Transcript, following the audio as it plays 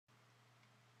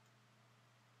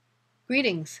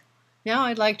Greetings. Now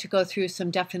I'd like to go through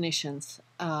some definitions.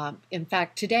 In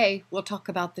fact, today we'll talk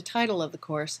about the title of the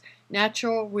course,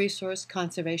 Natural Resource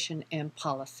Conservation and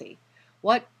Policy.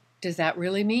 What does that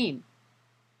really mean?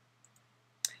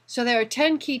 So there are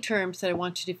 10 key terms that I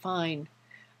want to define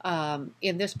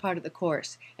in this part of the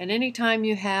course. And anytime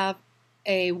you have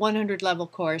a 100 level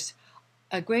course,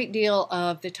 a great deal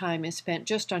of the time is spent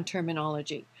just on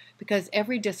terminology, because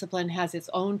every discipline has its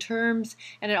own terms,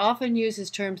 and it often uses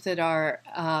terms that are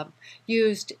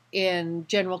used in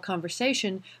general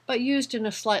conversation, but used in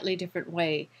a slightly different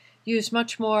way, used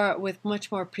much more with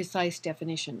much more precise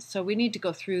definitions. So we need to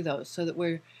go through those so that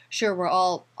we're sure we're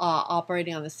all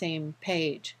operating on the same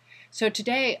page. So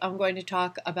today I'm going to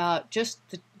talk about just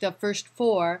the first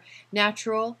four: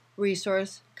 natural,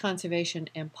 resource, conservation,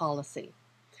 and policy.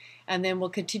 And then we'll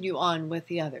continue on with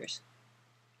the others.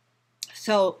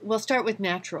 So we'll start with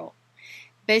natural.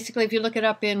 Basically, if you look it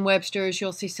up in Webster's,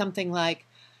 you'll see something like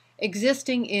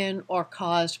existing in or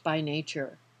caused by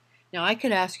nature. Now, I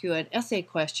could ask you an essay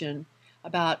question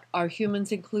about, are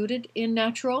humans included in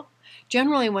natural?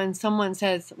 Generally, when someone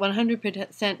says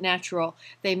 100% natural,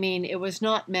 they mean it was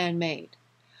not man-made.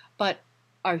 But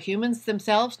are humans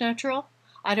themselves natural?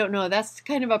 I don't know. That's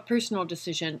kind of a personal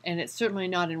decision, and it's certainly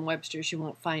not in Webster's. You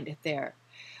won't find it there.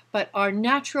 But are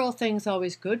natural things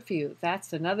always good for you?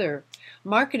 That's another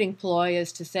marketing ploy,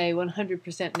 is to say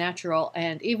 100% natural,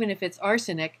 and even if it's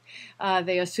arsenic,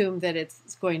 they assume that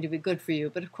it's going to be good for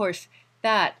you. But of course,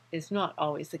 that is not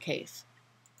always the case.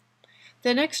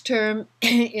 The next term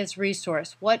is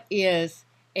resource. What is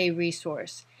a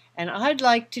resource? And I'd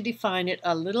like to define it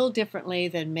a little differently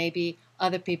than maybe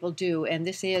other people do, and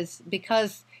this is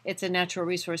because it's a natural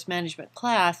resource management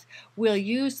class, we'll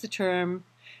use the term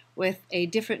with a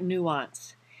different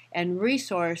nuance. And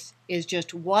resource is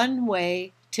just one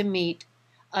way to meet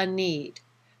a need.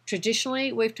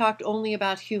 Traditionally, we've talked only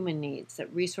about human needs,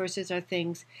 that resources are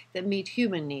things that meet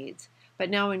human needs.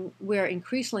 But now we're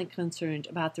increasingly concerned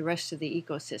about the rest of the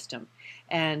ecosystem,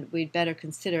 and we'd better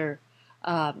consider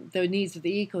the needs of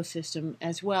the ecosystem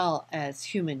as well as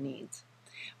human needs.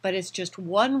 But it's just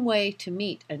one way to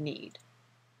meet a need.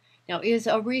 Now, is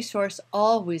a resource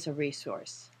always a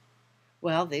resource?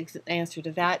 Well, the answer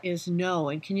to that is no.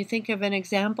 And can you think of an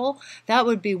example? That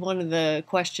would be one of the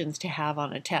questions to have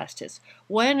on a test, is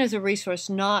when is a resource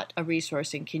not a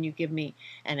resource, and can you give me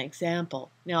an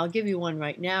example? Now, I'll give you one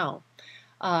right now.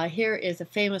 Here is a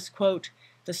famous quote: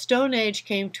 "The Stone Age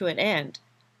came to an end,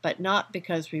 but not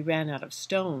because we ran out of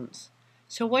stones."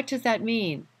 So what does that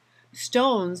mean?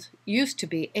 Stones used to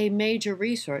be a major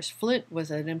resource. Flint was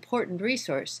an important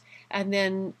resource, and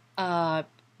then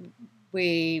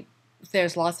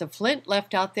there's lots of flint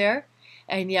left out there,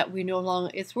 and yet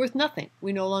it's worth nothing.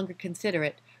 We no longer consider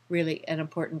it really an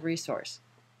important resource.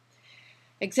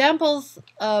 Examples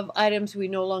of items we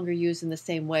no longer use in the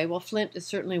same way. Well, flint is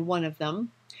certainly one of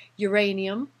them.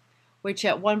 Uranium, which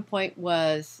at one point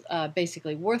was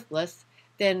basically worthless,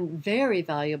 then very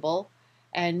valuable,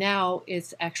 and now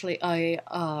it's actually a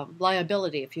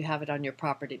liability if you have it on your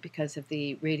property because of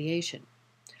the radiation.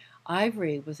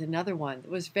 Ivory was another one. It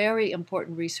was a very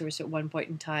important resource at one point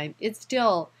in time. It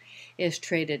still is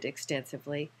traded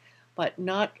extensively, but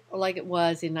not like it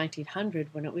was in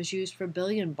 1900 when it was used for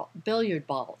billiard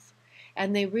balls.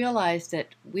 And they realized that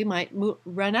we might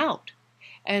run out.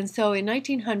 And so in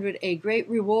 1900, a great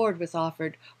reward was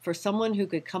offered for someone who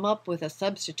could come up with a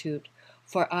substitute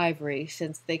for ivory,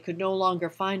 since they could no longer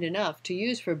find enough to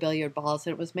use for billiard balls,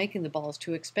 and it was making the balls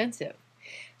too expensive.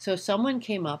 So someone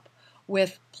came up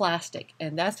with plastic,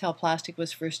 and that's how plastic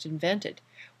was first invented,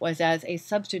 was as a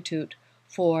substitute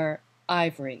for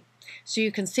ivory. So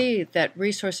you can see that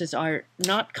resources are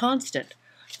not constant.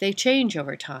 They change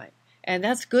over time. And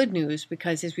that's good news,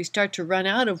 because as we start to run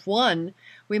out of one,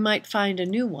 we might find a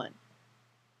new one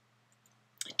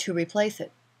to replace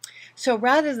it. So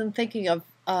rather than thinking of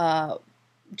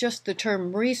just the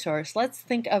term resource, let's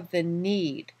think of the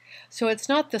need. So it's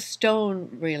not the stone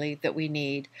really that we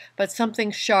need, but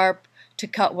something sharp to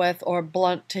cut with or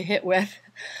blunt to hit with.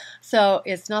 So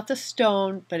it's not the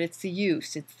stone, but it's the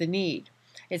use, it's the need.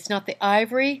 It's not the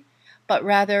ivory, but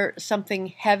rather something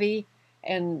heavy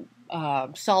and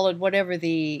solid, whatever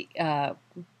the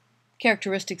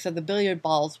characteristics of the billiard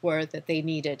balls were that they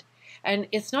needed. And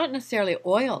it's not necessarily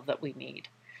oil that we need,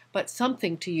 but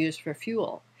something to use for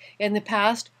fuel. In the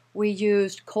past, we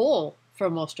used coal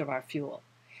for most of our fuel.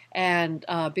 And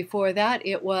before that,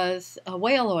 it was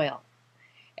whale oil.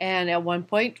 And at one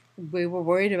point, we were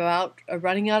worried about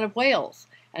running out of whales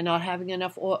and not having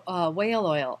enough whale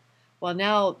oil. Well,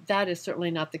 now that is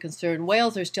certainly not the concern.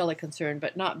 Whales are still a concern,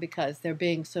 but not because they're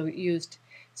being so used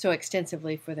so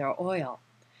extensively for their oil.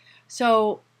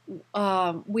 So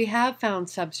we have found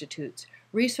substitutes.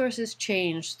 Resources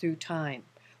change through time.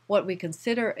 What we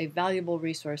consider a valuable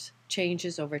resource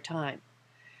changes over time.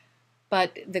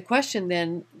 But the question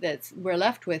then that we're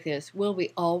left with is, will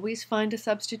we always find a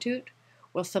substitute?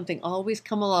 Will something always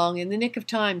come along in the nick of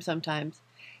time sometimes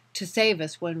to save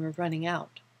us when we're running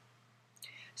out?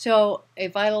 So a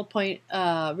vital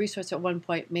resource at one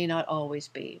point may not always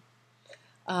be.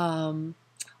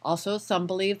 Also, some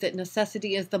believe that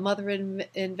necessity is the mother of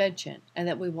invention and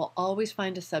that we will always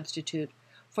find a substitute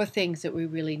for things that we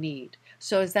really need.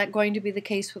 So is that going to be the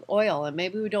case with oil? And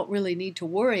maybe we don't really need to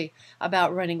worry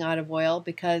about running out of oil,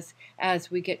 because as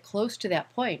we get close to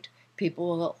that point,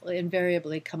 people will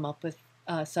invariably come up with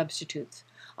substitutes.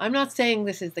 I'm not saying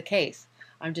this is the case.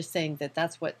 I'm just saying that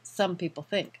that's what some people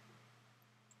think.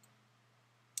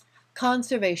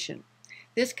 Conservation.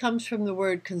 This comes from the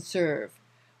word conserve,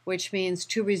 which means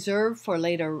to reserve for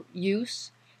later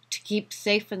use, to keep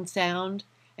safe and sound,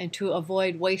 and to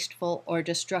avoid wasteful or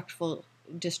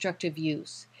destructive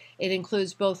use. It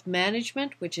includes both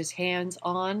management, which is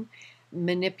hands-on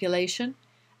manipulation,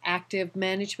 active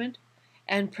management,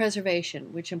 and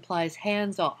preservation, which implies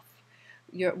hands-off.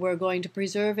 We're going to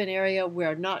preserve an area,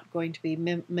 we're not going to be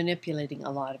manipulating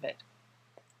a lot of it.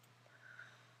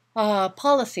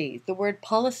 Policy. The word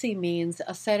policy means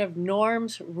a set of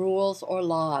norms, rules, or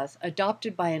laws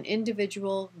adopted by an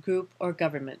individual, group, or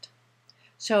government.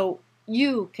 So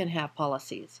you can have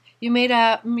policies. You might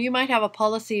have a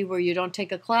policy where you don't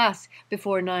take a class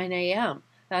before 9 a.m.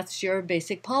 That's your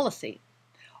basic policy.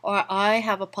 Or I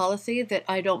have a policy that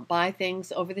I don't buy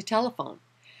things over the telephone.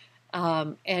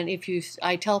 And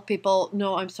I tell people,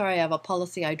 no, I'm sorry, I have a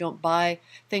policy, I don't buy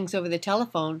things over the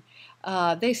telephone,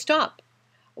 they stop.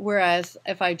 Whereas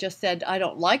if I just said I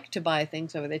don't like to buy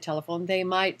things over the telephone, they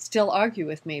might still argue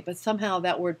with me, but somehow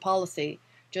that word policy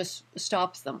just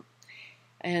stops them.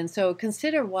 And so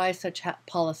consider why such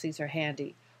policies are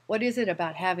handy. What is it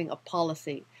about having a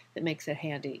policy that makes it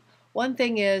handy? One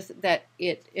thing is that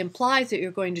it implies that you're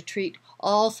going to treat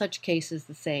all such cases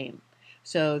the same,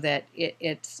 so that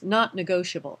it's not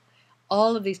negotiable.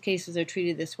 All of these cases are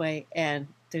treated this way, and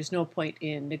there's no point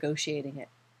in negotiating it.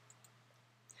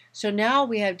 So now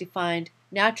we have defined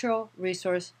natural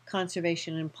resource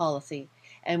conservation and policy,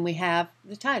 and we have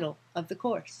the title of the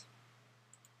course.